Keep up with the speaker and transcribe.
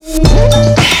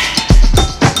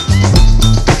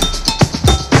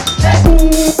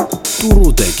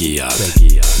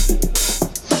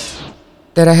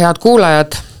Tere head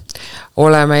kuulajad!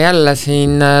 Oleme jälle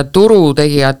siin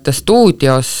turutegijate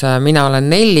stuudios. Mina olen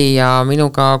Nelli ja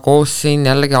minuga koos siin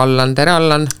jällegi Allan. Tere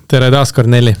Allan! Tere taaskord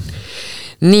Nelli!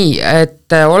 Nii, et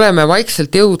oleme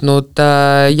vaikselt jõudnud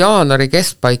jaanuari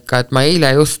keskpaika, et ma eile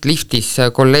just liftis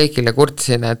kolleegile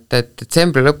kurtsin, et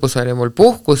detsembri lõpus oli mul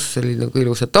puhkus, oli nagu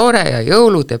ilusa toore ja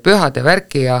jõulud ja pühad ja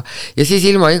värki ja siis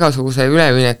ilma igasuguse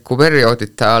ülemineku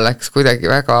perioodita läks kuidagi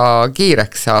väga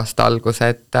kiireks aasta algus,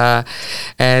 et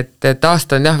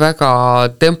aasta on jah väga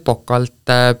tempokalt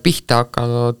pihta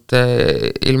hakanud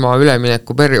ilma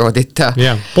ülemineku perioodita.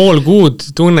 Ja, pool kuud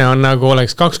tunne on nagu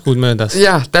oleks 2 kuud möödas.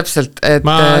 Jah, täpselt.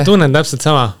 Ma tunnen täpselt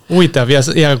sama. Huvitav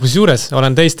ja kus juures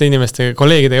olen teiste inimeste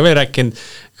kolleegidega veel rääkinud,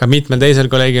 ka mitmel teisel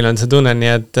kolleegil on see tunne,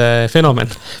 nii et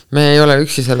fenomen. Me ei ole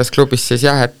üksi selles klubis siis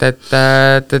jah, et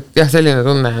jah, selline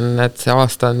tunne on, et see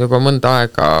aasta on juba mõnda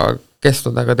aega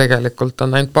kestnud, aga tegelikult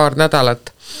on ainult paar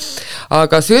nädalat.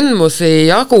 Aga sündmusi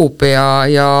jagub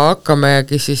ja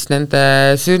hakkamegi siis nende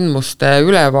sündmuste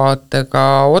ülevaatega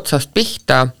otsast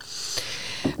pihta.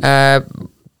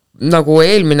 Nagu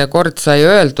eelmine kord sai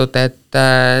öeldud,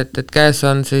 et käes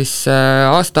on siis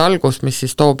aasta algus, mis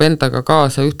siis toob endaga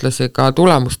kaasa ühtlasi ka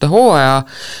tulemustehooaja,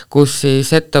 kus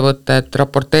siis ettevõtted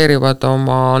raporteerivad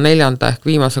oma 4. ehk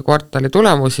viimase kvartali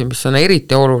tulemusi, mis on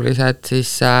eriti olulised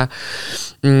siis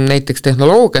näiteks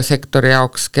tehnoloogiasektori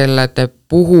jaoks, kellede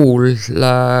puhul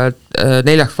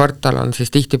 4. kvartal on siis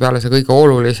tihtipeale see kõige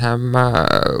olulisem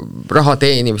raha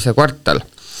teenimise kvartal.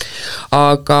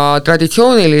 Aga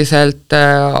traditsiooniliselt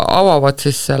avavad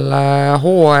siis selle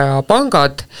hooaja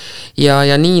pangad ja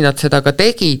nii nad seda ka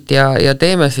tegid ja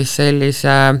teeme siis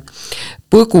sellise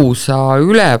põgusa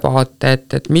ülevaate,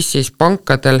 et mis siis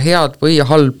pankadel head või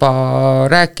halba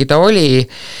rääkida oli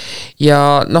ja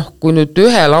kui nüüd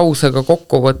ühe lausega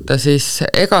kokku võtta, siis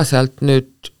ega sealt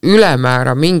nüüd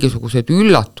ülemäära mingisuguseid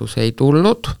üllatusi ei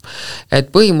tulnud, et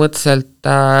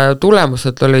põhimõtteliselt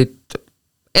tulemused olid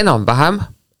enam-vähem,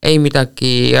 ei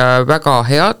midagi väga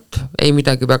head, ei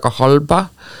midagi väga halba,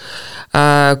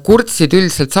 kurtsid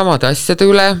üldiselt samade asjade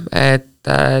üle,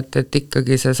 et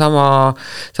ikkagi see sama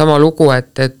lugu,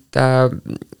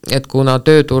 et kuna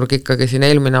tööturg ikkagi siin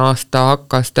eelmine aasta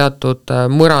hakkas teatud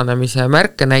mõranemise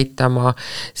märke näitama,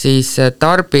 siis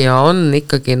tarbija on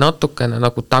ikkagi natukene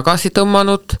nagu tagasi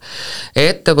tõmmanud,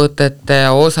 ettevõtete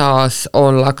osas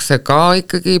ollakse ka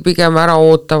ikkagi pigem ära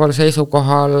ootaval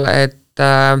seisukohal, et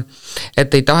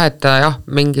ei taheta jah,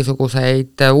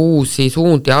 mingisuguseid uusi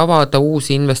suundi avada,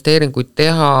 uusi investeeringuid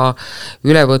teha,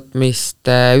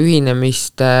 ülevõtmiste,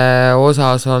 ühinemiste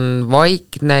osas on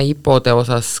vaikne, IPOde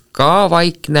osas ka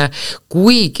vaikne,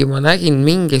 kuigi ma nägin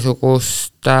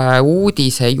mingisugust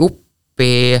uudise juppi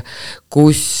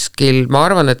kuskil, ma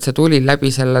arvan, et see tuli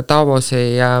läbi selle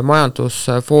Davosi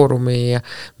majandusfoorumi,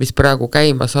 mis praegu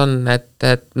käimas on, et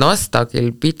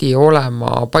Nasdaqil pidi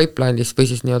olema pipeline'is või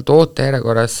siis nii-öelda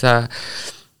ootejärjekorras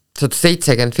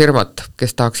 170 firmat,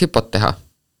 kes tahaks IPOt teha.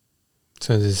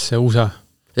 See on siis USA?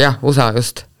 Jah, USA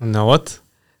just. No what?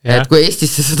 Et kui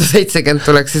Eestisse 170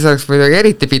 tuleks, siis oleks muidugi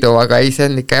eriti pidu, aga ei, see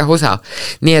on ikka jah USA.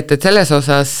 Nii et selles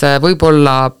osas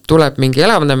võib-olla tuleb mingi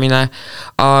elavnemine,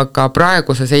 aga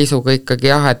praeguse seisuga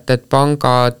ikkagi jah, et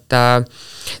pangad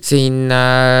siin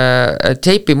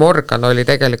JP Morgan oli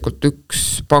tegelikult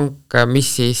üks pank, mis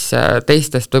siis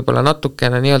teistest võib-olla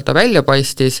natukene nii-öelda välja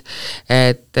paistis,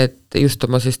 et just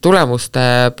oma siis tulemuste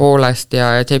poolest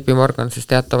ja JP Morgan siis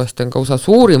teatavasti on ka USA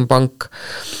suurim pank,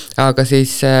 aga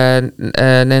siis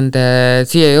nende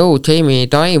CEO Jamie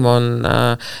Dimon,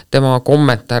 tema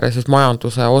kommentaare siis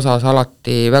majanduse osas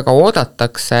alati väga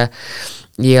oodatakse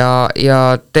ja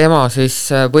tema siis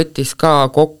võttis ka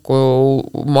kokku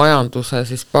majanduse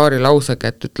siis paari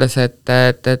lausega, et ütles,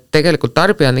 et tegelikult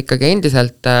tarbija on ikkagi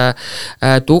endiselt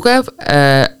tugev,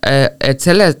 et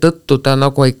selle tõttu ta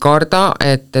nagu ei karda,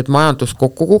 et majandus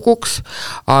kokku kukuks,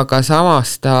 aga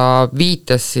samas ta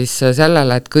viitas siis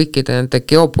sellele, et kõikide nende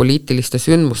geopoliitiliste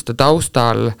sündmuste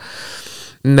taustal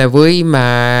me võime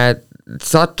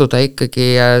sattuda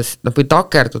ikkagi või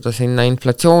takerduda sinna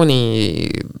inflatsiooni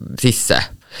sisse.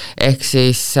 Ehk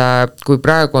siis, kui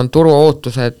praegu on turu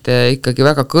ootused ikkagi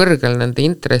väga kõrgel nende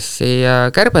intressi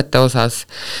kärbete osas,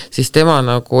 siis tema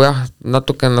nagu jah,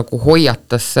 natuke nagu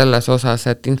hoiatas selles osas,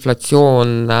 et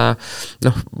inflatsioon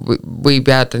võib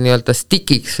jääda nii-öelda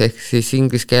stickiks, ehk siis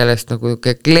inglise keelest nagu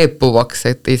kleepuvaks,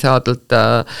 et ei saadult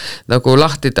nagu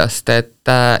lahtidast,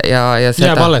 et ja seda,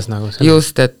 jääb alles nagu selle.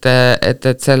 Just,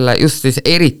 et selle, just siis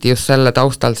eriti just selle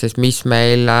taustal siis, mis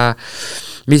meil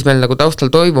mis meil nagu taustal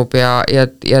toimub ja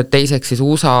teiseks siis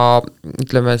USA,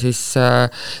 ütleme siis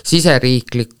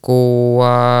siseriikliku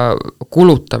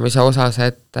kulutamise osas,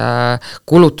 et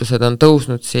kulutused on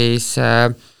tõusnud siis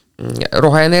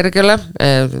roheenergiale,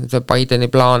 see Bideni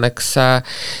plaan, eks,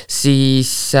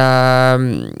 siis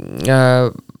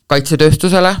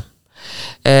kaitsetööstusele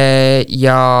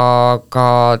ja ka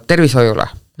tervishoiule.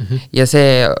 Ja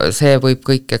see võib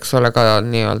kõik, eks ole, ka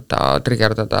nii-öelda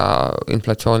trigerdada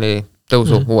inflatsiooni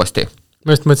tõusu uuesti.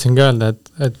 Ma just mõtlesin ka öelda,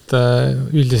 et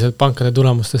üldiselt pankade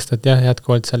tulemustest, et jah,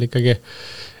 jätkuvalt seal ikkagi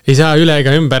ei saa üle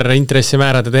ega ümber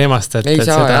intressimäärade teemast, et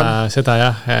seda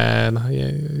jah,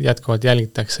 jätkuvalt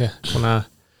jälgitakse,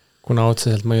 kuna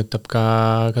otseselt mõjutab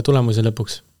ka tulemusi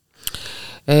lõpuks.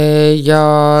 Ja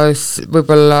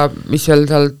võib-olla, mis veel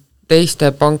seal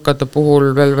teiste pankade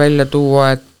puhul veel välja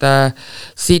tuua, et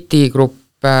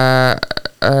Citigroup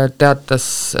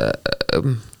teatas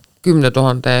 10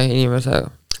 000 inimese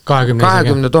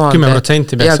 20 000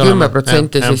 10% ja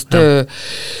 10% siis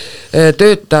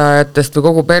töötajatest või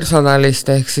kogu personalist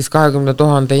ehk siis 20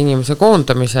 000 inimese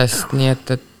koondamisest, nii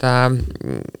et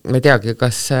me ei teagi,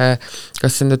 kas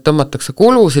see nüüd tõmmatakse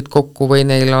kulusid kokku või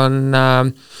neil on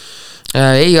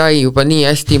AI juba nii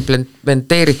hästi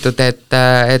implementeeritud, et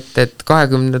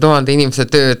 20 000 inimese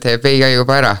töö teeb AI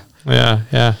juba ära. Ja.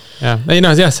 Ei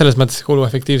selles mõttes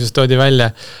kuluefektiivsus toodi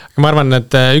välja. Aga ma arvan,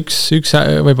 et üks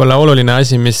võib-olla oluline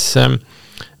asi,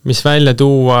 mis välja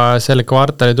tuua selle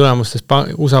kvartali tulemustes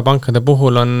USA pankade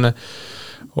puhul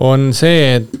on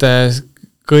see, et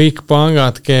kõik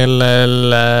pangad,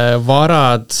 kellel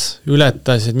varad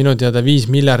ületasid minu teada $5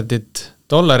 miljardit,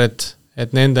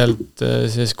 et nendelt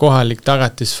siis kohalik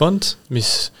tagatisfond, mis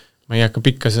ma ei hakka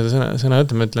pikka seda sõna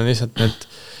ütlema, ütlen lihtsalt need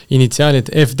initsiaalid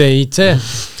FDIC,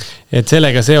 et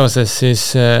sellega seoses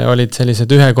siis olid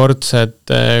sellised ühekordsed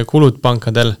kulud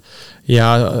pankadel ja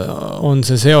on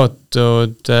see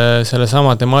seotud selle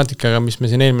sama temaatikaga, mis me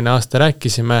siin eelmine aasta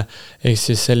rääkisime, ehk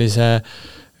siis sellise,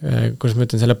 kuidas ma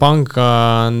ütlen, selle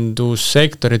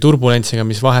pangandussektori turbulentsiga,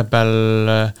 mis vahepeal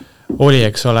oli,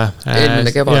 eks ole.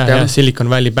 Eelmine kevad, ja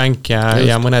Silicon Valley Bank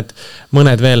ja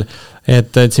mõned veel.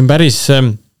 Et siin päris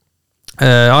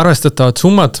arvestatavad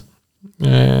summad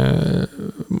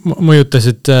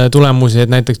mõjutasid tulemusi,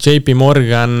 et näiteks JP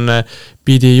Morgan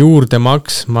pidi juurde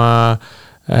maksma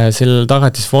sellele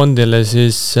tagatisfondile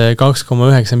siis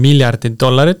 $2.9 miljardit.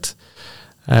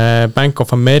 Bank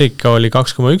of America oli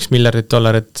 $2.1 miljardit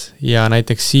ja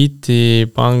näiteks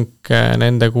Citibank,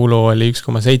 nende kulu oli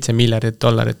 $1.7 miljardit.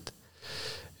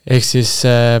 Ehk siis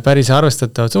päris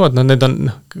arvestatavad summad, need on,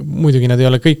 muidugi nad ei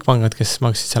ole kõik pangad, kes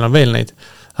maksid, seal on veel neid,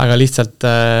 aga lihtsalt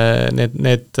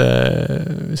need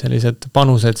sellised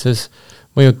panused siis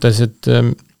mõjutasid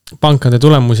pankade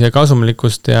tulemusi ja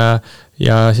kasumlikkust ja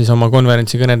siis oma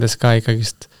konverentsi kõnedes ka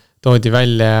ikkagist toodi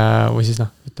välja või siis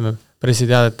ütleme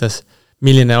pressiteadetes,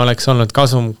 milline oleks olnud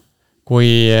kasum,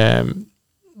 kui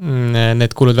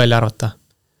need kulud välja arvata.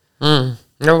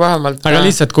 No vähemalt. Aga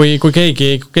lihtsalt, kui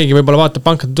keegi võib-olla vaatab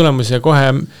pankade tulemusi ja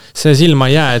kohe see silma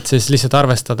ei jää, et siis lihtsalt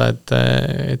arvestada,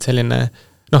 et selline,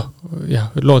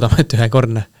 loodame, et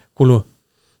ühekordne kulu.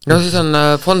 No siis on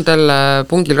fondel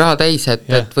pungil raha täis, et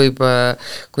võib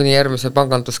kuni järgmise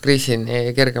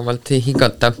panganduskriisini kergemalt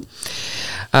hingata.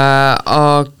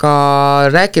 Aga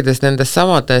rääkides nendest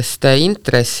samadest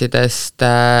intressidest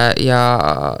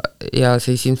ja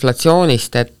siis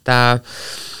inflatsioonist, et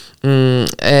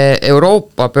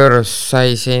Euroopa börs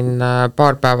sai siin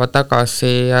paar päeva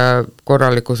tagasi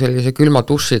korraliku sellise külma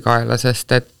duši kaela,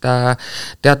 sest et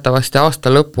teatavasti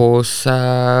aasta lõpus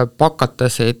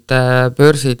pakatasid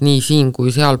börsid nii siin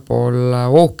kui sealpool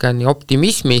ookeani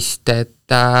optimismist,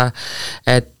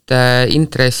 et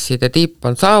intresside tipp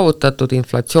on saavutatud,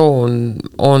 inflatsioon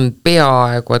on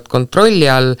peaaegu et kontrolli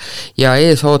all ja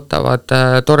ees ootavad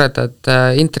toredad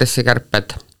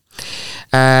intressikärped.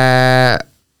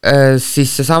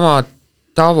 Siis seesama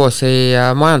Davosi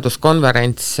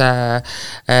majanduskonverents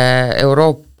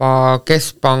Euroopa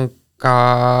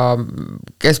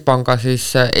keskpanga siis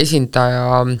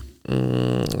esindaja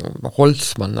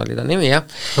Holtzmann oli ta nimi, jah.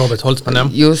 Robert Holtzmann, jah.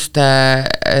 Just,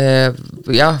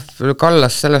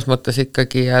 kallas selles mõttes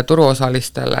ikkagi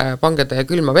turuosalistele pangede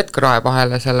külma vettkrae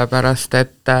vahele, sellepärast,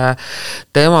 et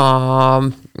tema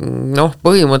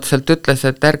põhimõtteliselt ütles,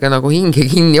 et ärge nagu hinge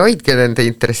kinni hoidke nende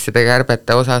intresside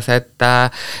kärbete osas,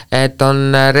 et on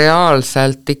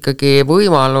reaalselt ikkagi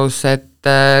võimalus, et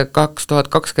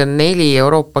 2024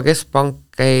 Euroopa Keskpank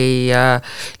ei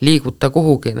liiguta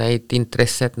kuhugi neid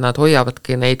intresse, et nad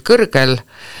hoiavadki neid kõrgel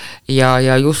ja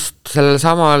just sellel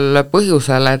samal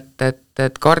põhjusel,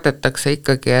 et kardetakse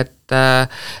ikkagi,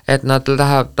 et nad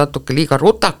lähevad natuke liiga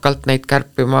rutakalt neid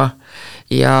kärpima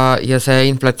ja see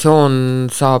inflatsioon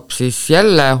saab siis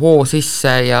jälle hoo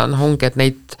sisse ja ongi, et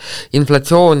neid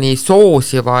inflatsiooni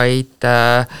soosivaid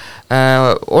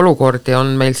olukordi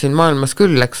on meil siin maailmas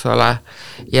küll, eks ole,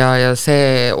 ja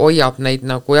see hoiab neid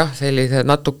nagu sellise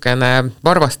natukene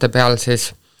varvaste peal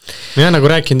siis. Ja nagu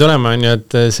rääkinud olema on ju,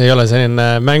 et see ei ole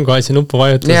selline mänguasi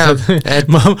nupuvajutus, et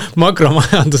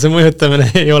makromajanduse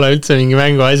mõjutamine ei ole üldse mingi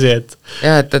mänguasi, et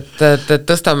et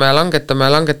tõstame ja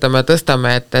langetame,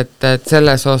 tõstame, et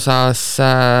selles osas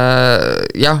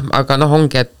aga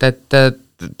ongi, et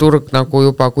turg nagu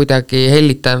juba kuidagi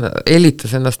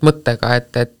hellitas ennast mõttega,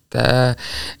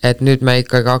 et nüüd me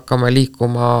ikkagi hakkame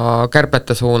liikuma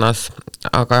kärbete suunas,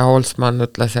 aga Holzmann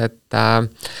ütles,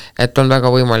 et on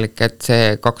väga võimalik, et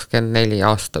see 24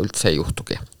 aasta üldse ei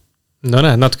juhtugi. No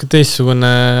näed, natuke teistsugune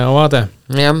vaade.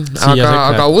 Jah,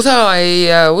 aga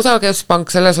USA keskpank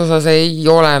selles osas ei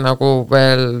ole nagu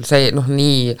veel see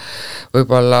nii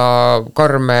võib-olla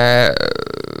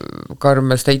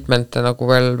karme statemente nagu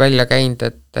veel välja käinud,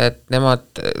 et nemad,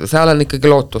 seal on ikkagi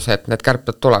lootus, et need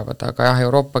kärped tulevad, aga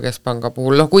Euroopa Keskpanga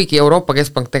puhul, kuigi Euroopa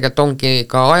Keskpank tegelikult ongi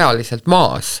ka ajaliselt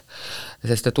maas,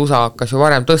 sest et USA hakkas ju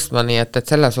varem tõstma, nii et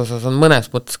selles osas on mõnes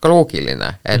mõttes ka loogiline,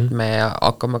 et me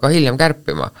hakkame ka hiljem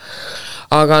kärpima.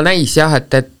 Aga näis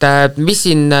et mis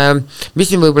siin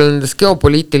võib-olla nendest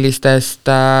geopoliitilistest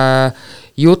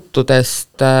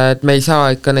juttudest, et me ei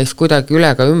saa ikka neist kuidagi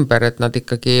üle ka ümber, et nad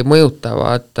ikkagi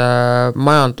mõjutavad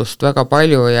majandust väga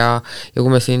palju ja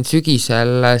kui me siin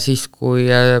sügisel, siis kui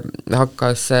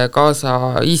hakkas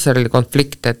Gaza-Iisraeli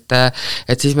konflikt,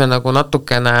 et siis me nagu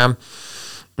natukene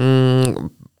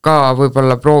ka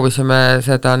võib-olla proovisime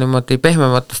seda niimoodi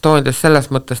pehmemates toonides selles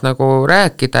mõttes nagu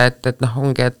rääkida, et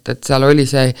ongi, et seal oli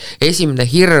see esimene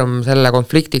hirm selle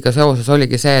konfliktiga seoses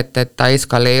oligi see, et ta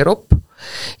eskaleerub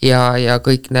ja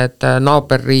kõik need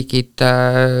naaberriigid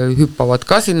hüppavad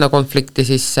ka sinna konflikti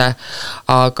sisse,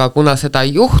 aga kuna seda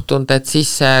ei juhtunud, et siis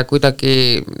see kuidagi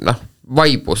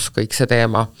vaibus kõik see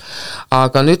teema.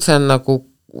 Aga nüüd see on nagu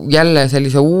jälle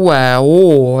sellise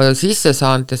uue sisse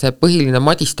saanud ja see põhiline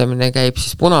madistamine käib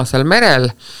siis Punasel merel,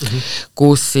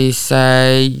 kus siis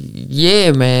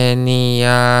Jeemeni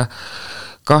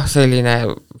selline,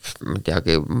 ma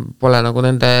teagi, pole nagu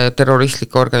nende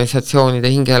terroristlike organisatsioonide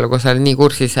hingeeluga seal nii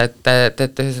kursis, et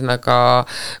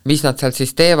mis nad seal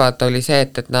siis teevad, oli see,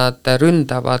 et nad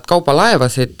ründavad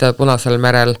kaubalaevasid Punasel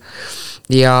merel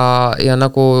ja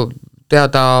nagu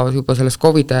teada juba sellest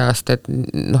COVID ajast, et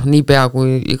niipea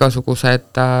kui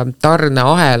igasugused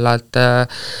tarneahelad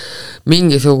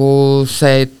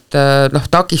mingisugused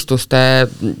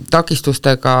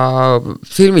takistustega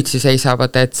silmitsi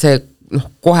seisavad, et see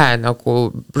kohe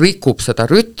nagu rikub seda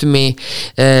rütmi,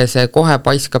 see kohe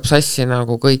paiskab sassi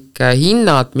nagu kõik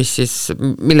hinnad,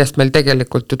 millest meil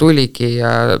tegelikult ju tuligi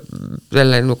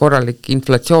selle korralik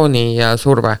inflatsiooni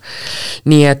surve.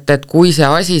 Nii et kui see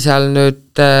asi seal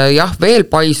nüüd veel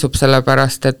paisub,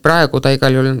 sellepärast et praegu ta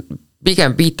igal juhul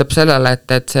pigem viitab sellele,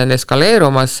 et see on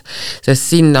eskaleerumas, sest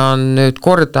sinna on nüüd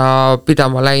korda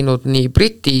pidama läinud nii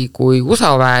Briti kui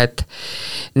USA väed,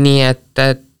 nii et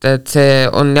see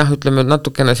on ütleme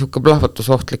natukene siuke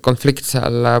plahvatusohtlik konflikt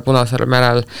seal Punasel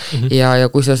merel ja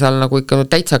kui see seal nagu ikka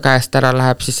nüüd täitsa käest ära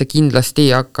läheb, siis see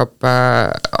kindlasti hakkab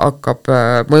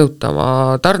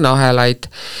mõjutama tarneahelaid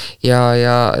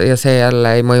ja see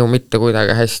jälle ei mõju mitte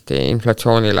kuidagi hästi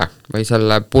inflatsioonile või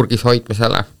selle purgis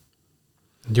hoidmisele.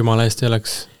 Jumala eest ei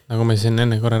oleks, nagu me siin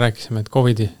enne korra rääkisime, et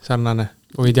COVID-i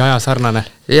aja sarnane.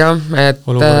 Jah, et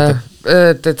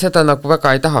seda nagu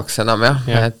väga ei tahaks enam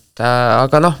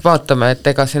aga vaatame, et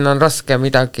ega siin on raske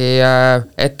midagi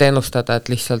ette ennustada, et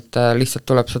lihtsalt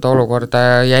tuleb seda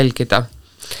olukorda jälgida.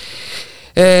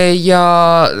 Ja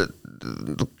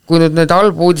kui nüüd need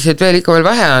halbu uudiseid veel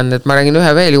vähe on, et ma räägin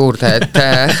ühe veel juurde,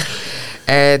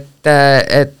 et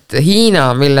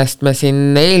Hiina, millest me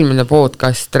siin eelmine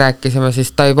podcast rääkisime siis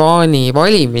Taiwani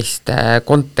valimiste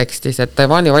kontekstis, et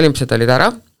Taiwani valimised olid ära,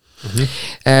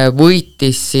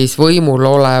 võitis siis võimul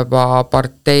oleva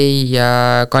partei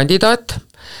kandidaat,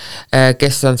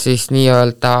 kes on siis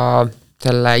nii-öelda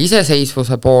selle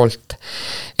iseseisvuse poolt,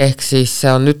 ehk siis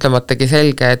on ütlematagi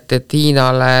selge, et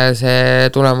Hiinale see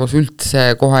tulemus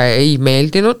üldse kohe ei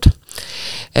meeldinud,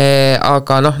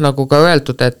 aga nagu ka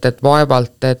öeldud, et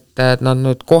vaevalt, et nad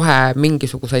nüüd kohe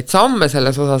mingisuguseid samme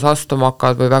selles osas astuma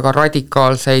hakkavad või väga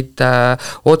radikaalseid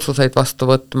otsuseid vastu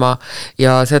võtma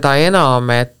ja seda enam,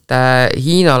 et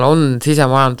Hiinal on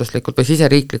sisemajanduslikult või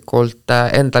siseriiklikult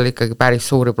endal ikkagi päris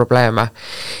suuri probleeme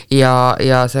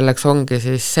ja selleks ongi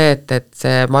siis see, et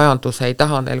see majandus ei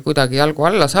taha neil kuidagi jalgu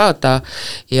alla saada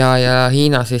ja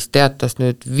Hiina siis teatas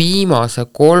nüüd viimase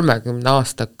 30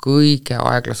 aasta kõige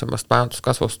aeglasemast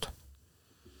majanduskasvust.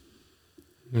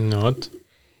 no,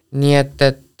 nii et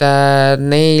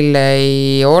neil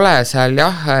ei ole seal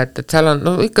jah, et seal on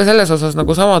no, ikka selles osas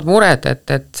nagu samad mured,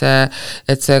 et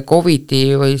see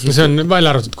COVID-i või siis... See on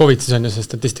välja arvatud COVID, siis on ju see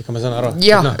statistika, ma saan aru.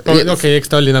 Okei, eks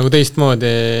ta oli nagu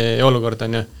teistmoodi olukord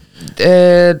on ju.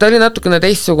 Ta oli natukene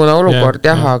teistsugune olukord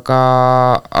jah,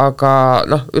 aga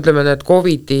noh, ütleme need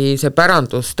COVID-i see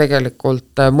pärandus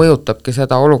tegelikult mõjutabki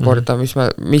seda olukorda,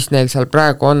 mis neil seal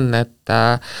praegu on, et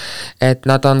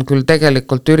nad on küll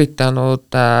tegelikult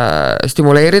üritanud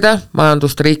stimuleerida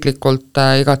majandust riiklikult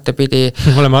igatepidi.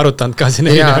 Oleme arutanud ka siin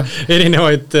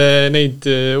erinevaid neid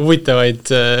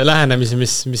huvitavaid lähenemisi,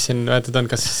 mis siin võetud on,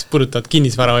 kas puudutavad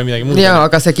kinnisvara või midagi muud. Jaa,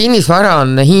 aga see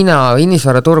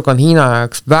kinnisvaraturg on Hiina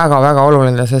jaoks väga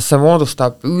oluline, sest see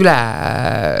moodustab üle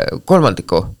 3%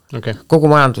 kogu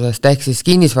majandusest, ehk siis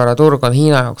kinnisvaraturg on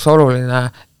Hiina jaoks oluline,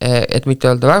 et mitte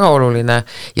öelda väga oluline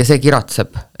ja see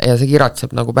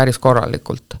kiratseb nagu päris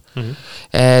korralikult.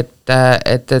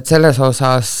 Et selles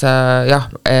osas jah,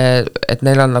 et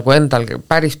neil on nagu endal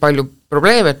päris palju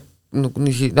probleeme,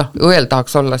 õel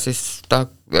tahaks olla, siis ta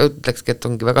ütlekski, et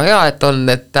ongi väga hea, et on,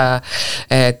 et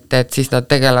siis nad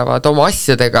tegelevad oma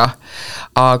asjadega,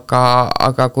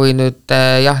 aga kui nüüd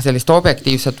jah, sellist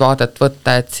objektiivset vaadet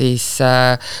võtta, et siis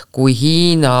kui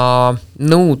Hiina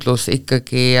nõudlus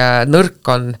ikkagi nõrk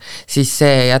on, siis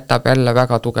see jätab jälle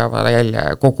väga tugeva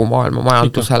jälje kogu maailma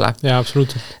majandusele. Ja,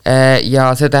 absoluutselt.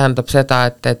 Ja see tähendab seda,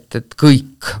 et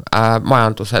kõik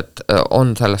majandused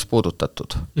on sellest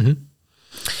puudutatud.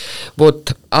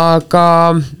 Aga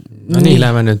no nii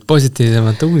läheme nüüd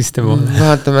positiivsemate uudiste poole.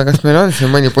 Vaatame, kas meil on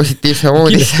siin mõni positiivse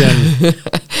uudis.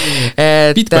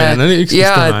 Bitcoin on üks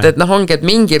et ongi, et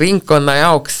mingi ringkonna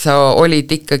jaoks olid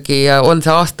ikkagi, on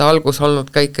see aasta algus olnud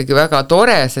ka ikkagi väga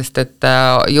tore, sest et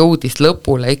jõudis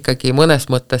lõpule ikkagi mõnes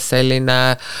mõttes selline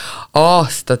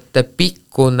aastate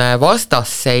pikkune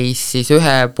vastasseis siis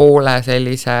ühe poole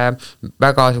sellise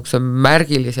väga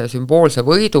märgilise sümboolse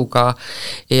võiduga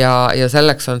ja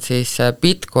selleks on siis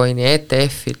Bitcoini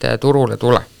ETF-ide turule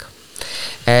tulek.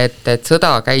 Et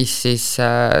sõda käis siis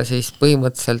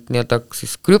põhimõtteliselt nii-öelda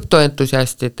siis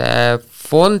krüptoentusiastide,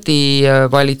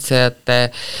 fondivalitsejate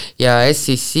ja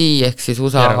SEC ehk siis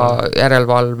USA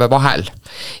järelevalve vahel.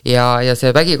 Ja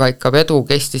see vägikaikav edu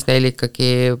kestis neil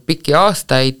ikkagi pikki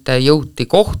aastaid, jõuti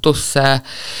kohtusse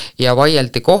ja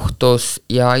vaieldi kohtus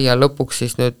ja lõpuks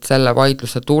siis nüüd selle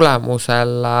vaidluse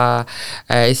tulemusel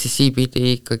SEC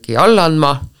pidi ikkagi alla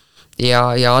andma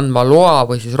ja andma loa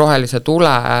või siis rohelise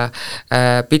tule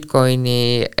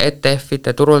Bitcoini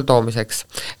ETF-ide turul toomiseks.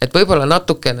 Et võib-olla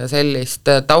natukene sellist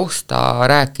tausta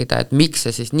rääkida, et miks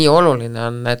see siis nii oluline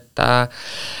on, et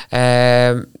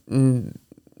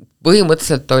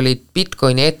põhimõtteliselt olid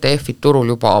Bitcoini ETF-id turul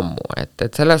juba ammu, et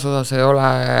selles osas ei ole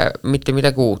mitte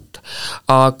midagi uut.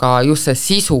 Aga just see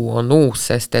sisu on uus,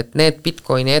 sest et need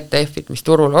Bitcoini ETF-id, mis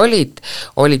turul olid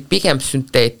pigem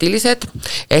sünteetilised,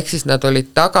 ehk siis nad olid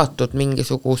tagatud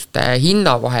mingisuguste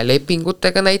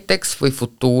hinnavahelepingutega näiteks või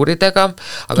futuuridega.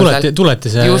 Tuleti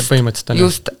see põhimõtteliselt on.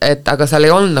 Just, aga seal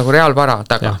ei olnud nagu reaalvara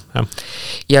taga.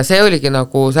 Ja see oligi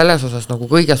nagu selles osas nagu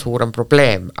kõige suurem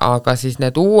probleem, aga siis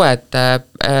need uued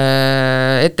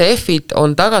ETF-id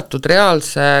on tagatud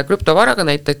reaalse krüptovaraga,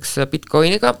 näiteks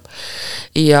Bitcoiniga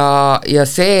ja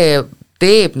see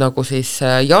teeb nagu siis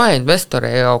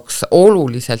jaeinvestori jaoks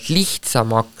oluliselt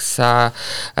lihtsamaks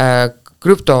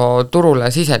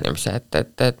krüptoturule sisenemise,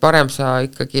 et parem sa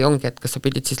ikkagi ongi, et kas sa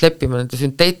pidid siis leppima nende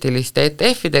sünteetiliste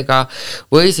ETF-idega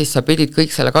või siis sa pidid kõik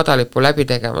selle kadalipu läbi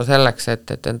tegema selleks,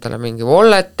 et endale mingi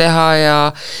wallet teha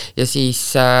ja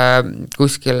siis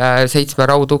kuskile 7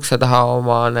 raudukse taha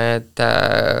oma need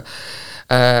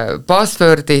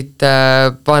passwordid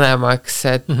panemaks,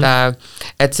 et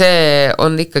see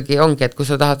on ikkagi ongi, et kui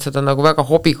sa tahad seda nagu väga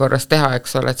hobi korras teha,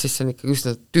 eks ole, et siis see on ikkagi just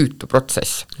tüütu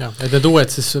protsess. Ja, et need uued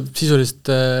siis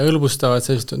sisulist hõlbustavad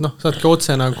sellist, saadki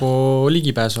otse nagu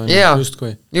ligipääsu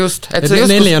justkui. Just, et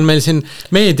Nelli on meil siin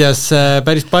meedias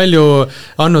päris palju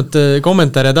andnud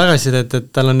kommentaare tagasi,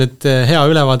 et tal on nüüd hea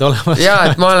ülevaade olemas.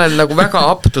 Ja, et ma olen nagu väga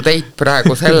up to date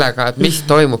praegu sellega, et mis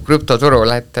toimub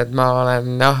krüptoturul, et ma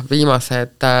olen viimase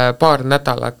et paar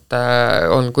nädalat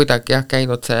on kuidagi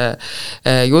käinud see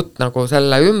jutt nagu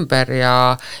selle ümber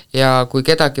ja kui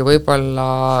kedagi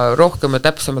võib-olla rohkem ja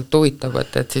täpsemalt huvitab,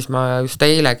 et siis ma just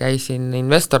eile käisin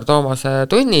investor Toomase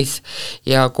tunnis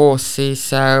ja koos siis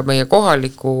meie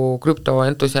kohaliku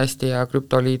krüptoentusiasti ja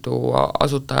krüptoliidu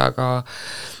asutajaga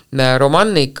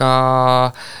Roman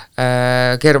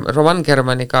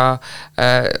Germaniga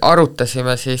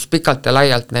arutasime siis pikalt ja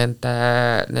laialt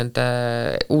nende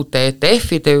uute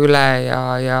ETF-ide üle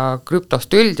ja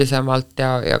krüptost üldisemalt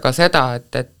ja ka seda,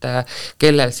 et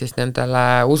kellel siis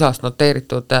nendele USAs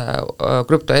noteeritud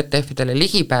krüpto ETF-idele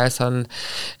ligipääs on.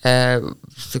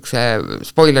 Sükse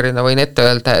spoilerina võin ette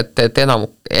öelda, et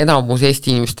enamus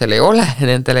Eesti inimestel ei ole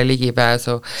nendele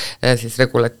ligipääsu siis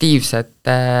regulatiivse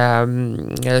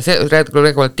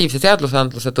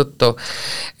seadusandluse tõttu,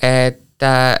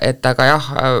 et aga jah,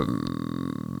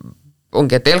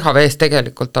 ongi, et LHV-s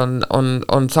tegelikult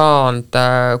on saanud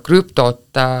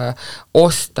krüptot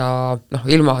osta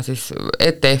ilma siis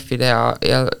ETF-ide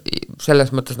ja selles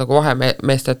mõttes nagu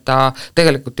vahemeesteta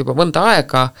tegelikult juba mõnda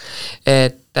aega,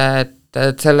 et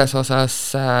selles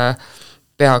osas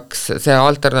peaks see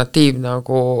alternatiiv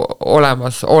nagu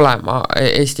olemas olema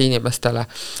Eesti inimestele.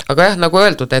 Aga jah, nagu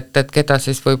öeldud, et keda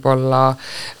siis võib-olla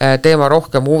teema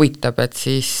rohkem huvitab, et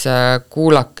siis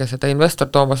kuulake seda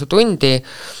Investor Toomase tundi,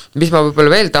 mis ma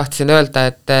võib-olla veel tahtsin öelda,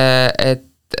 et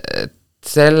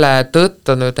selle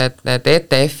tõttu nüüd, et need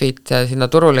ETF-id sinna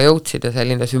turule jõudsid ja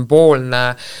selline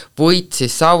sümboolne võit siis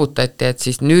saavutati, et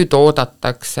siis nüüd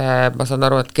oodatakse, ma saan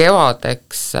aru, et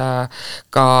kevadeks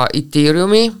ka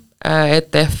Ethereumi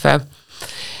ETF-e,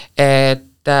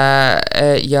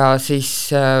 ja siis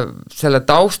selle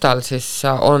taustal siis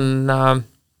on,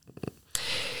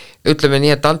 ütleme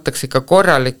nii, et antakse ikka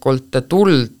korralikult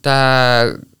tuld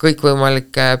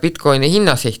kõikvõimalike Bitcoini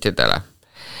hinnasihtidele.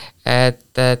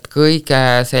 Et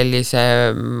kõige sellise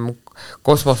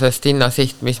kosmosest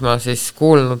hinnasiht, mis ma siis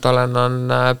kuulnud olen,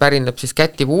 pärineb siis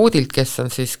Käti Woodilt, kes on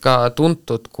siis ka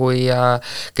tuntud kui,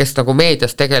 kes nagu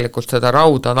meedias tegelikult seda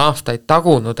rauda on aastaid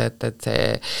tagunud, et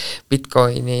see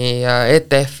Bitcoini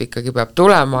ETF ikkagi peab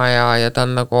tulema ja ta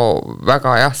on nagu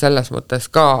väga jah, selles mõttes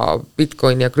ka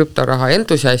Bitcoini ja krüptoraha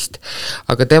entusiast,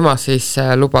 aga tema siis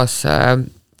lubas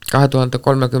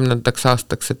 2030.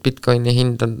 aastaks, et Bitcoini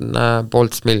hind on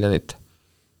 1,5 miljonit.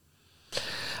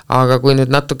 Aga kui nüüd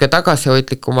natuke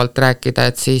tagasihoidlikumalt rääkida,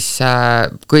 et siis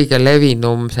kõige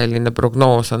levinum selline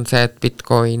prognoos on see, et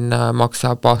Bitcoin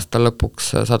maksab aasta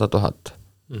lõpuks 100,000.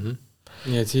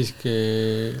 Nii et siiski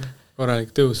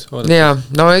korralik tõus. Ja,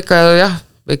 no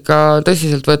ikka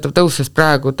tõsiselt võetav tõus, sest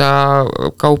praegu ta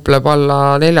kaupleb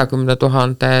alla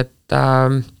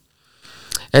 40,000,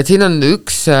 et siin on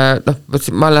üks,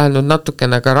 ma lähen nüüd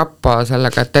natukene ka rappa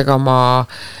sellega, et ega ma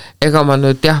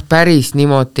nüüd päris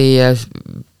niimoodi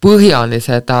põhjani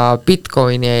seda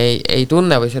Bitcoini ei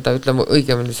tunne või seda, ütleme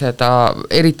õigemini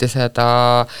eriti seda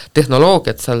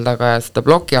tehnoloogiat seal taga ja seda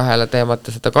blokiahela teemat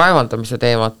ja seda kaevandamise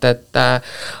teemat,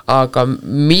 aga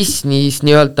mis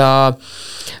nii-öelda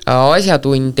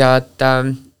asjatundjad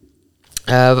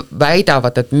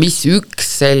väidavad, et mis üks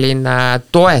selline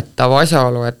toetav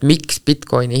asjaolu, et miks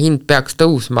Bitcoini hind peaks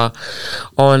tõusma,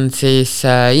 on siis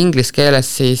inglise keeles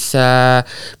siis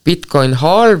Bitcoin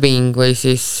halving või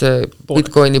siis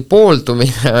Bitcoini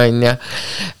pooldumine on ja,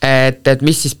 et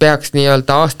mis siis peaks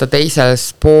nii-öelda aasta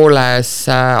teises pooles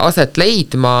aset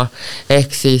leidma,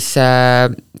 ehk siis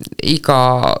iga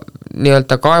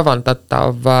nii-öelda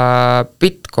kaevandatav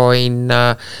Bitcoin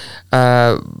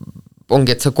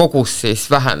ongi, et see kogus siis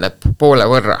väheneb poole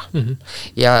võrra.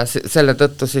 Ja selle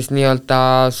tõttu siis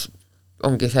nii-öelda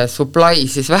ongi see supply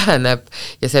siis väheneb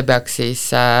ja see peaks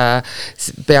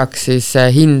siis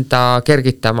hinda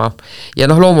kergitama.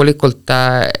 Ja loomulikult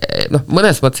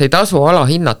mõnes mõttes ei tasu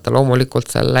alahinnata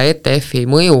loomulikult selle ETF-i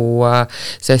mõju,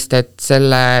 sest et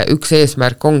selle üks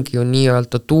eesmärk ongi ju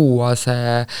nii-öelda tuua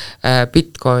see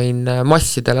Bitcoin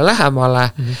massidele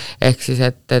lähemale, ehk siis,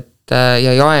 et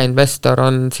ja jaeinvestor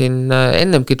on siin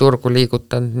ennemgi turgu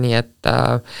liigutanud, nii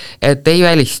et ei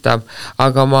välista,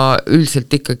 aga ma üldiselt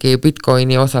ikkagi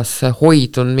Bitcoini osas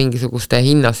hoidun mingisuguste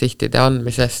hinnasihtide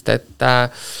andmisest, et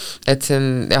see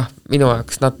on jah, minu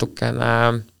jaoks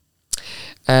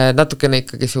natukene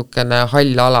ikkagi siukene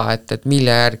hall ala, et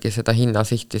mille järgi seda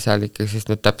hinnasihti seal ikkagi siis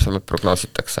nüüd täpsemalt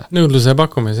prognoositakse. Nõudluse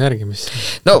pakkumise järgi, mis?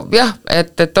 No jah,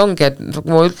 et ongi, et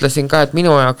nagu ma ütlesin ka, et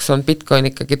minu jaoks on Bitcoin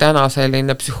ikkagi täna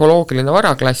selline psühholoogiline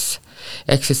varaklass,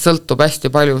 ehk siis sõltub hästi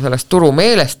palju sellest turu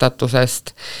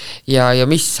meelestatusest ja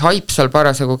mis haip seal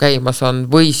parasjagu käimas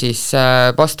on, või siis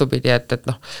vastupidi, et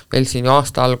meil siin ju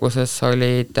aasta alguses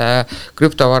olid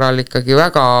krüptovaral ikkagi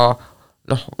väga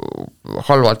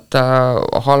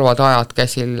halvad ajad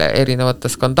käsil erinevate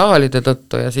skandaalide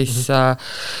tõttu ja siis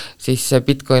see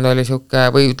Bitcoin oli siuke,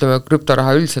 või ütleme,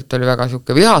 krüptoraha üldiselt oli väga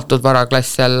siuke vihatud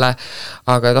varaklass jälle,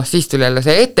 aga siis tuli jälle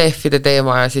see ETF-ide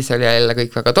teema ja siis oli jälle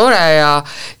kõik väga tore ja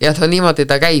niimoodi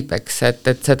ta käib, eks, et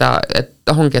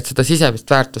seda sisemist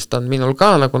väärtust on minul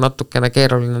ka nagu natukene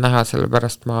keeruline näha,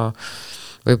 sellepärast ma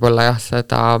võib-olla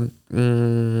seda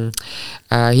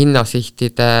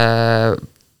hinnasihtide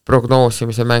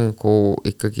prognoosimise mängu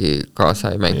ikkagi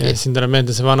kaasa ei mängi. Siin tuleb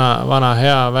meelde see vana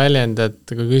hea väljend, et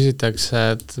kui küsitakse,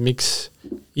 et miks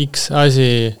X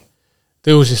asi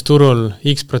tõusis turul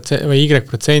X% või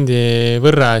Y%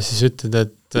 võrra, siis ütled,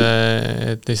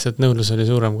 et lihtsalt nõudlus oli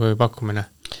suurem kui pakkumine.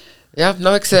 Jah,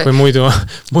 eks see... Kui muidu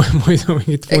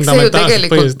mingit fundamentaalset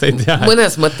põhjust ei tea.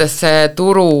 Mõnes mõttes see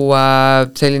turu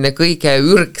selline kõige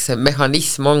ürgsem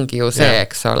mehhanism ongi ju see,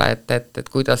 eks ole, et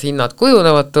kuidas hinnad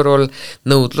kujunevad turul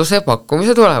nõudluse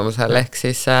pakkumise tulemusel, ehk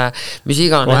siis mis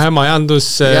iganes. Kohe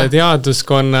majandus,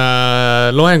 teaduskonna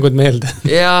loengud meelde.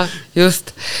 Ja,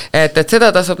 just. Et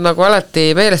seda tasub nagu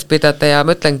alati meeles pidada ja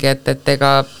mõtlengi, et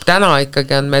ega täna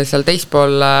ikkagi on meil seal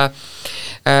teispool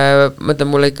mõtlen,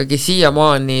 mulle ikkagi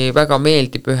siiamaani väga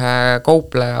meeldib ühe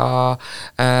kaupleja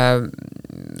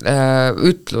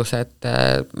ütlus, et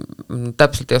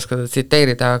täpselt ei oska seda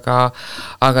tsiteerida,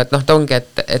 aga et ta ongi,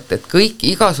 et kõik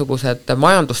igasugused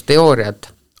majandusteooriad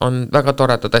on väga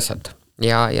toredad asjad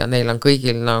ja neil on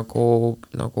kõigil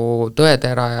nagu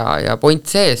tõetera ja point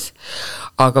sees,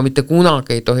 aga mitte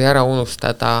kunagi ei tohi ära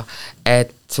unustada,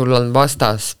 et sul on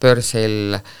vastas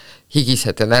börsil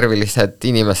higised ja närvilised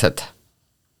inimesed,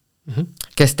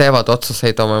 kes teevad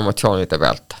otsuseid oma emotsioonide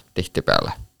pealt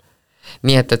tihtipeale.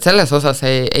 Nii et selles osas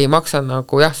ei maksa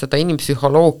nagu seda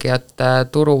inimpsühholoogiat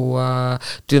turu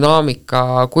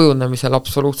dünaamika kujunemisel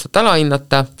absoluutselt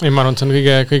alahinnata. Ei, ma arvan, see on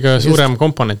kõige suurem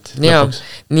komponent.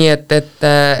 Nii et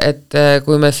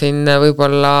kui me siin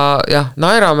võib-olla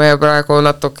naerame praegu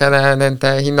natukene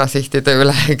nende hinnasihtide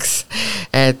üle, eks,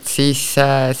 et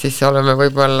siis oleme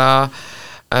võib-olla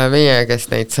meie, kes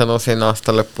neid sõnu siin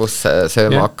aasta lõpus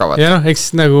sööma hakkavad. Ja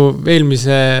eks nagu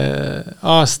eelmise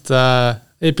aasta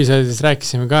episoodis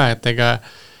rääkisime ka, et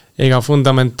ega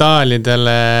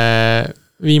fundamentaalidele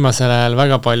viimasel ajal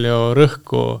väga palju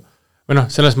rõhku, või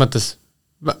selles mõttes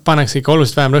paneks ikka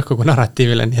oluliselt vähem rõhku kui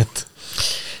narratiivile, nii et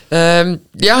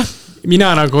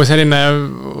mina nagu selline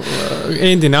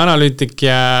endine analüütik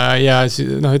ja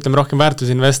ütleme rohkem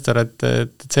väärtusinvestor, et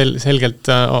selgelt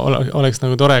oleks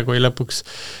nagu tore, kui lõpuks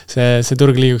see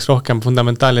turg liiguks rohkem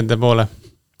fundamentaalide poole.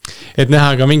 Et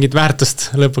näha ka mingit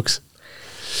väärtust lõpuks.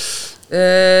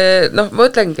 Ma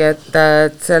mõtlengi, et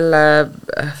selle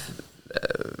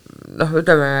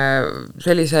ütleme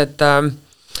sellised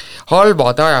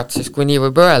halvad ajad, siis kui nii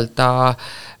võib öelda,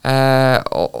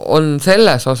 on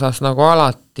selles osas nagu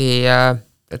alati,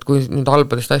 et kui nüüd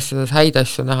halbadest asjades häid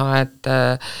asju näha, et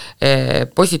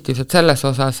positiivselt selles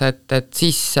osas, et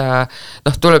siis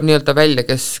tuleb nii-öelda välja,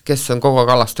 kes on kogu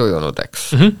aeg alast ujunud,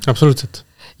 eks. Absoluutselt.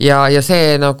 Ja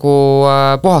see nagu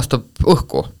puhastab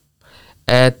õhku.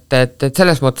 Et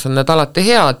selles mõttes on need alati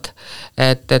head,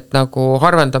 et nagu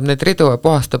harvendab neid ridu ja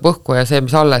puhastab õhku ja see,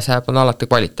 mis alles jääb, on alati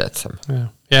kvaliteetsem.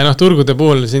 Ja turgude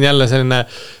puhul siin jälle selline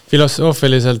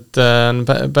filosoofiliselt on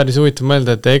päris huvitav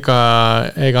mõelda, et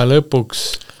ega lõpuks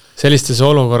sellistes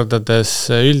olukordades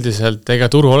üldiselt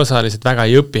ega turuosalised väga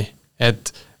ei õpi, et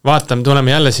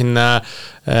tuleme jälle sinna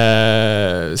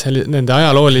nende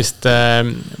ajalooliste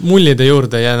mullide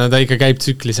juurde ja ta ikka käib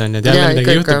tsüklis on ja jälle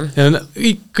midagi juhtub. Ja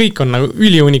kõik on nagu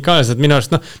üliunikaalsed, minu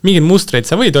arust mingid mustreid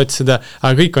sa võid otsida,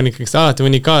 aga kõik on ikkagi alati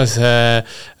unikaalse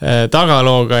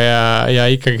tagalooga ja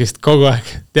ikkagi kogu aeg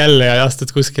jälle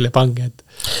astud kuskile pange.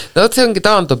 See ongi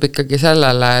taandub ikkagi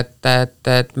sellele,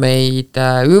 et meid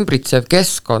ümbritsev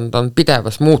keskkond on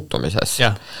pidevas muutumises,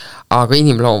 aga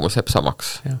inimloomus jääb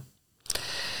samaks.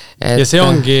 Ja see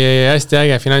ongi hästi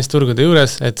äge finantsturgude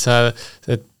juures, et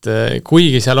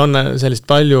kuigi seal on sellist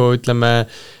palju, ütleme,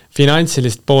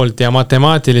 finantsilist poolt ja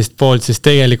matemaatilist poolt, siis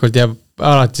tegelikult jääb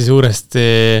alati suuresti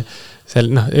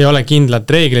ei ole kindlat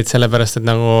reeglit, sellepärast, et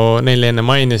nagu Nelli enne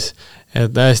mainis, et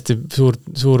hästi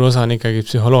suur osa on ikkagi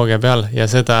psühholoogia peal ja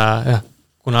seda,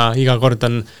 kuna iga kord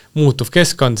on muutuv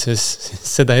keskkond, siis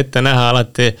seda ette näha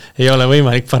alati ei ole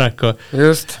võimalik paraku.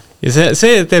 Just. Ja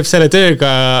see teeb selle tööga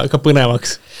ka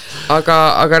põnevaks.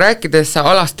 Aga rääkides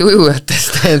alasti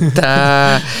ujujatest,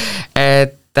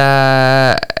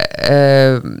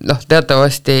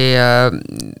 teatavasti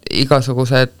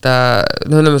igasugused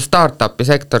startupi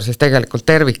sektor siis tegelikult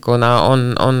tervikuna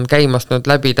on käimas nüüd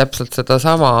läbi täpselt seda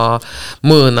sama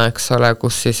mõõna, eks ole,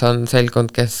 kus siis on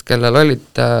selgunud, kellel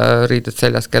olid riided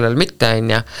seljas, kellel mitte,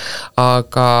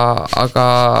 aga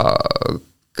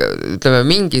ütleme,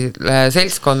 mingile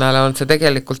seltskonnale on see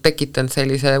tegelikult tekitanud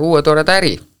sellise uue toreda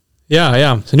äri. Ja,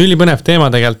 see on ülipõnev teema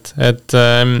tegelikult, et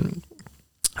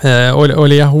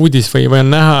oli jah uudis või on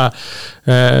näha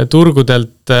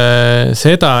turgudelt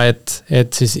seda,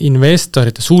 et siis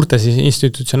investorite, suurte siis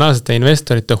institutsionaalsete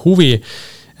investorite huvi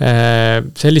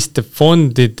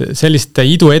selliste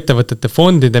iduettevõtete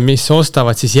fondide, mis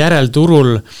ostavad siis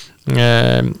järelturul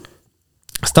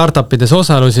startupides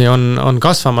osalusi on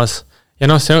kasvamas. Ja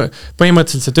see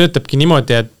põhimõtteliselt see töötabki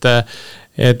niimoodi,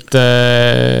 et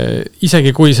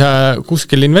isegi kui sa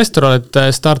kuskil investor oled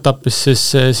startupis, siis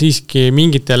siiski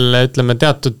mingitel, ütleme,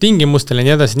 teatud tingimustel ja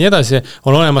nii edasi,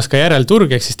 on olemas ka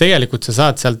järelturg, ehk siis tegelikult sa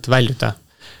saad sealt väljuda.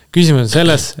 Küsimus on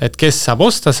selles, et kes saab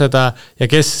osta seda ja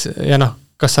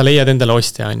kas sa leiad endale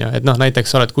ostja, on ju. Et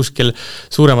näiteks oled kuskil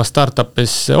suuremas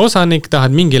startupis osanik,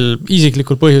 tahad mingil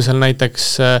isiklikul põhjusel näiteks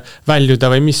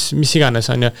väljuda või mis iganes,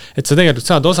 on ju. Et sa tegelikult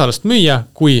saad osalust müüa,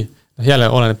 kui jälle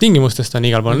oleneb tingimustest, on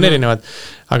igal pool on erinevad,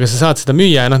 aga sa saad seda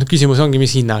müüa ja küsimus ongi,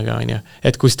 mis hinnaga, on ju.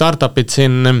 Et kui startupid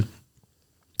siin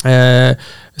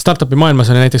startupi maailmas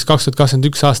oli näiteks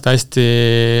 2021 aasta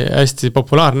hästi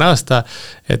populaarne aasta,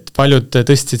 et paljud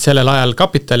tõstsid sellel ajal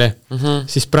kapitali,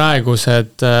 siis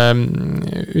praegused,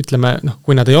 ütleme,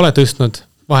 kui nad ei ole tõstnud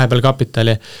vahepeal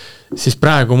kapitali, siis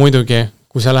praegu muidugi,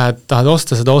 kui sa tahad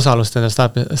osta seda osalust enda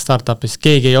startupis,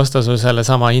 keegi ei osta sul selle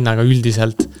sama hinnaga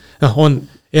üldiselt. On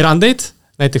erandeid,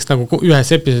 näiteks nagu ühes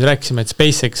episoodis rääkisime, et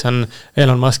SpaceX on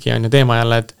Elon Muski on ju teema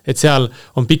jälle, et seal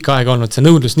on pikka aega olnud see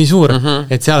nõudlus nii suur,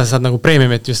 et seal sa saad nagu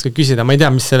preemiumit just küsida. Ma ei tea,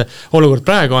 mis see olukord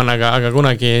praegu on, aga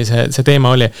kunagi see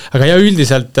teema oli. Aga ja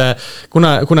üldiselt,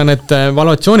 kuna need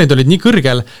valuatsioonid olid nii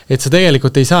kõrgel, et sa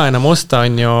tegelikult ei saa enam osta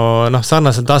on ju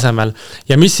sarnasel tasemel.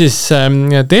 Ja mis siis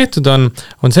tehtud on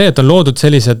see, et on loodud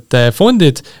sellised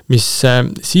fondid, mis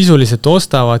sisuliselt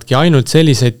ostavadki ainult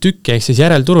selliseid tükke, ehk siis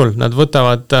järelturul. Nad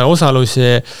võtavad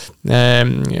osalusi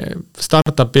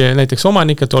startupi näiteks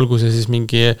omanikud, olgu see siis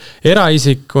mingi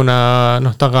eraisikuna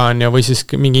taga on ja või siis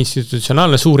mingi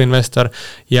institutsionaalne suurinvestor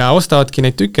ja ostavadki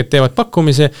neid tükke, teevad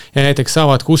pakkumise ja näiteks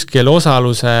saavad kuskil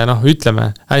osaluse,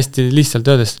 ütleme hästi lihtsalt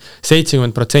öeldes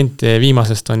 70%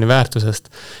 viimasest on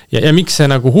väärtusest. Ja miks see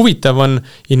nagu huvitav on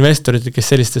investorid,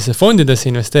 kes sellistesse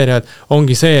fondidesse investeerivad,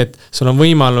 ongi see, et sul on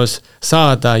võimalus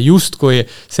saada justkui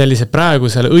sellise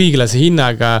praegusel õiglase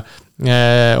hinnaga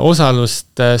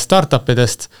osalust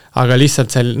startupidest, aga lihtsalt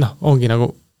seal ongi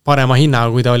nagu parema hinna,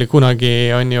 kui ta oli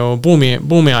kunagi on ju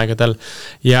buumi aegadel.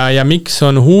 Ja miks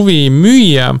on huvi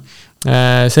müüa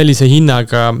sellise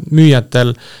hinnaga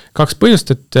müüjatel? Kaks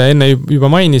põhjust, et enne juba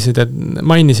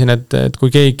mainisin, et kui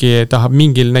keegi tahab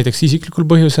mingil näiteks isiklikul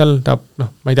põhjusel,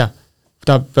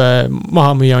 tahab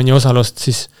maha müüa on ju osalust,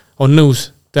 siis on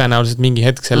nõus tõenäoliselt mingi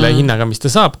hetk selle hinnaga, mis ta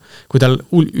saab, kui tal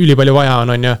ülipalju vaja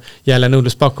on ju, jälle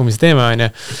nõudluspakkumise teema on ju.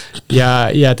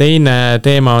 Ja teine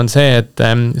teema on see, et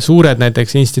suured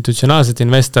näiteks institutsionaalsed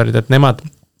investorid, et nemad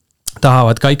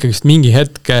tahavad ka ikkagist mingi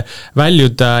hetk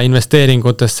väljuda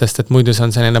investeeringutest, sest et muidu see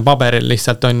on selline paberil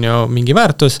lihtsalt on ju mingi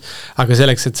väärtus, aga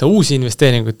selleks, et sa uusi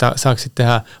investeeringuid saaksid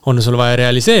teha, on sul vaja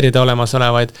realiseerida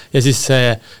olemasolevaid ja siis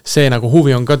see nagu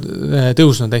huvi on ka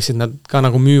tõusnud, ehk siis nad ka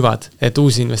nagu müüvad, et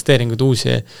uusi investeeringuid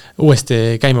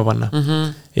uuesti käima panna.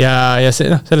 Ja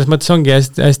see, selles mõttes ongi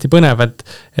hästi põnev,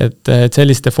 et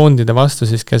selliste fondide vastu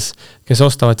siis, kes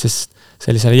ostavad siis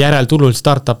sellisele järelturul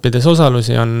startupides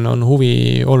osalusi on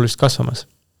huvi oluliselt kasvamas.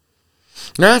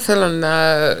 Seal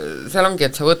ongi,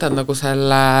 et sa võtad nagu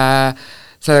selle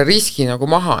riski nagu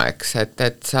maha, eks,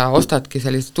 et sa ostadki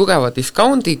sellise tugeva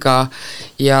discountiga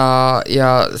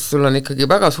ja sul on ikkagi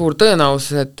väga suur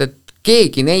tõenäosus, et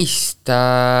keegi neist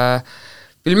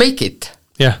will make it.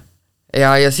 Jah.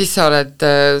 Ja siis sa oled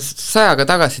 100-ga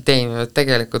tagasi teeninud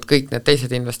tegelikult kõik need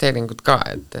teised investeeringud ka.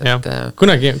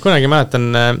 Kunagi mäletan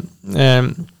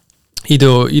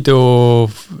idu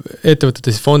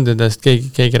ettevõtetes fondidest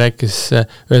keegi rääkis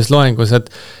ühes loengus,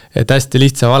 et hästi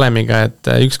lihtsa valemiga, et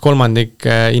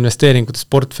 1/3 investeeringutes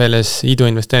portfellis,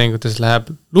 idu investeeringutes läheb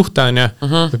luhta, on ju,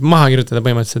 võib maha kirjutada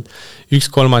põhimõtteliselt,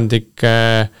 1/3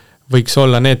 võiks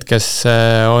olla need, kes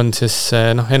on siis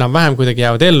enam-vähem kuidagi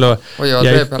jäävad ellu ja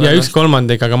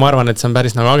 1/3, aga ma arvan, et see on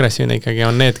päris nagu agressiivne ikkagi,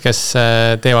 on need, kes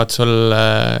teevad sul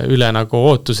üle nagu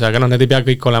ootuse, aga need ei pea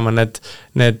kõik olema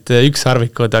need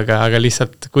ükssarvikud, aga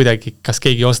lihtsalt kuidagi, kas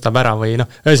keegi ostab ära või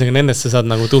ühesõnaga nendest sa saad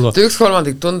nagu tulu.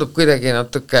 1/3 tundub kuidagi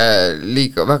natuke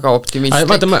liiga väga optimistlik.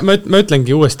 Vaata, ma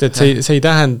ütlengi uuesti, et see ei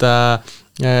tähenda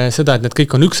seda, et need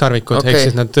kõik on ükssarvikud, ehk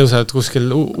siis nad tõusevad kuskil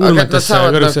ulmetesse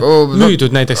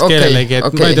müüdud näiteks kellelegi,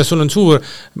 et ma ei tea, sul on suur,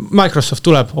 Microsoft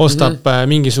tuleb, ostab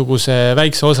mingisuguse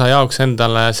väikse osa jaoks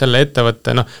endale selle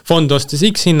ettevõtte, fond ostis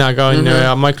X hinnaga on ju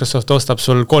ja Microsoft ostab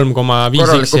sul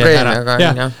 3,5X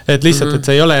ära. Et lihtsalt,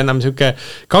 et see ei ole enam siuke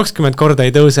 20 korda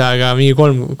ei tõuse, aga mingi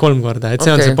 3 korda, et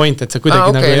see on see point, et sa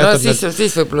kuidagi nagu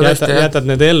jätad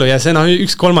need ellu ja see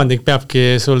 1/3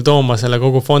 peabki sul tooma selle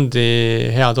kogu fondi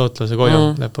hea tootluse koju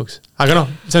lõpuks. Aga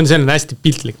see on selline hästi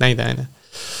piltlik näide.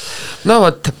 No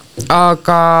vot,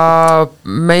 aga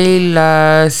meil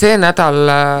see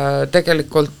nädal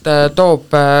tegelikult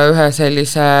toob ühe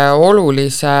sellise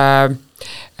olulise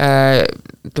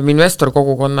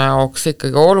investorkogukonna jaoks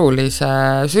ikkagi olulise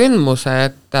sündmuse,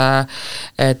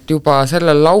 et juba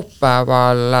sellel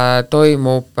laupäeval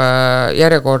toimub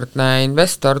järjekordne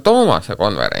investor Toomase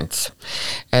konverents.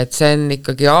 Et see on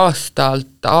ikkagi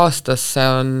aastasse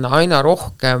on aina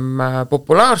rohkem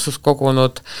populaarsus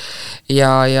kogunud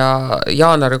ja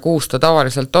jaanuarikuus ta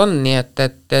tavaliselt on, nii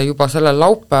et juba sellel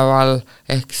laupäeval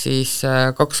ehk siis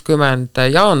 20.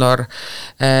 jaanuar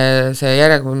see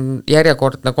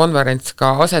järjekordne konverents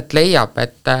ka aset leiab,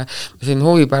 et ma siin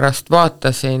huvi pärast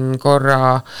vaatasin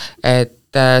korra, et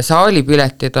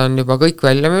saalipiletid on juba kõik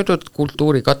välja müüdud,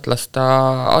 kultuurikatlas ta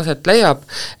aset leiab,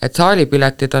 et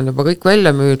saalipiletid on juba kõik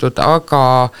välja müüdud, aga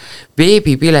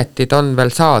veebipiletid on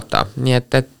veel saada, nii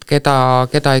et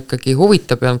keda ikkagi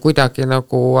huvitab ja on kuidagi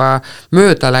nagu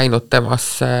mööda läinud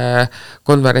temast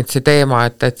konverentsi teema,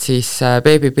 et siis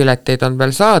veebipileteid on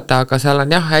veel saada, aga seal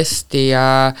on hästi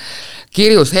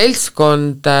kirju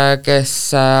seltskond, kes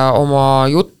oma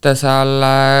jutte seal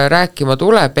rääkima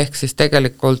tuleb, ehk siis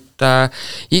tegelikult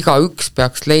igaüks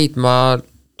peaks leidma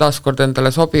taaskord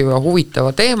endale sobiva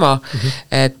huvitava teema,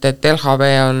 et LHV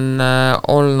on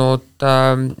olnud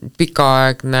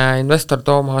pikaaegne investor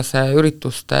Toomase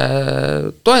ürituste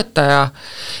toetaja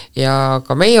ja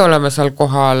ka meie oleme seal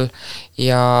kohal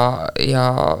ja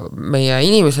meie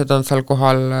inimesed on seal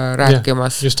kohal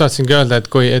rääkimas. Just tahtsingi öelda,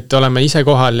 et oleme ise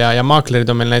kohal ja maaklerid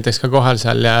on meil näiteks ka kohal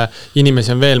seal ja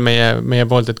inimesi on veel meie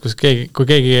poolt, et kui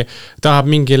keegi tahab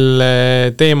mingil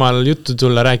teemal juttu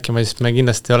tulla rääkima, siis me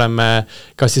kindlasti oleme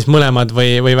kas siis mõlemad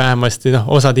või vähemasti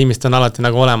osa tiimist on alati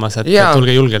nagu olemas, et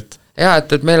tulge julgelt. Ja,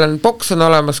 et meil on boks on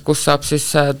olemas, kus saab siis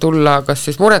tulla kas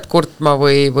siis muret kurtma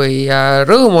või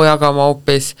rõõmu jagama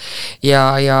hoopis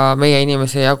ja meie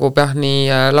inimesi jagub nii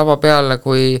lava peale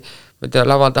kui ma ei tea,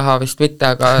 lava taha vist mitte,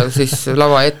 aga siis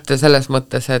lava ette selles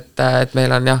mõttes, et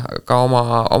meil on ka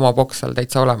oma boks seal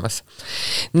täitsa olemas.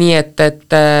 Nii et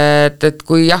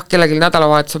kui kellelgi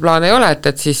nädalavahetuse plaan ei ole,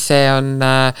 et siis see on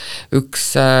üks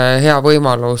hea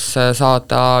võimalus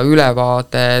saada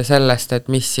ülevaade sellest, et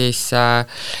mis siis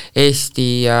Eesti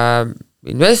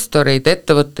investorid,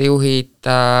 ettevõttejuhid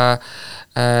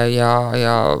ja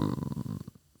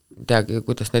teagi,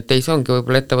 kuidas need teisi ongi,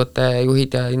 võib-olla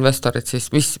ettevõttejuhid ja investorid, siis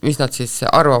mis nad siis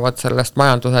arvavad sellest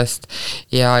majandusest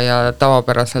ja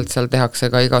tavapäraselt seal tehakse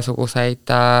ka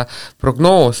igasuguseid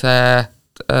prognoose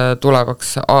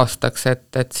tulevaks aastaks,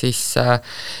 et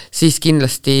siis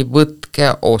kindlasti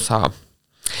võtke osa.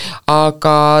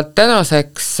 Aga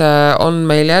tänaseks on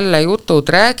meil jälle jutud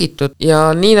räägitud ja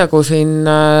nii nagu siin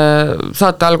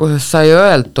saate alguses sai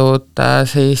öeldud,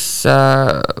 siis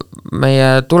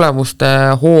meie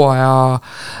tulemustehooaja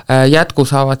jätku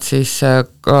saavad siis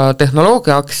ka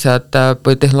tehnoloogiaaktsiad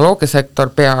või tehnoloogiasektor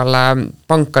peale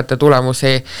pankade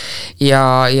tulemusi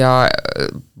ja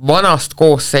vanast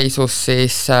koosseisust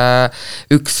siis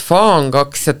üks faang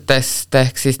aktsiatest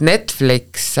ehk siis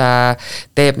Netflix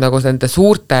teeb nagu nende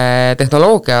suurte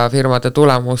tehnoloogiafirmade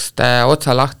tulemuste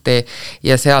otsa lahti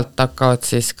ja sealt hakkavad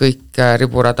siis kõik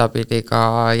riburadapidi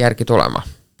ka järgi tulema.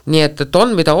 Nii et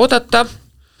on mida oodata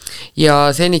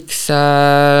ja seniks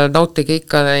nautige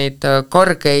ikka neid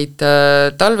kargeid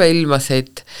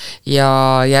talveilmasid ja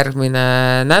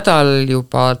järgmine nädal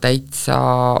juba täitsa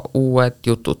uued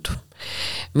jutud.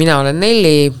 Mina olen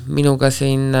Nelli, minuga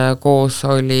siin koos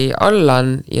oli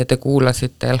Allan ja te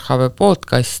kuulasite LHV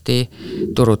podcasti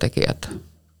Turutegijad.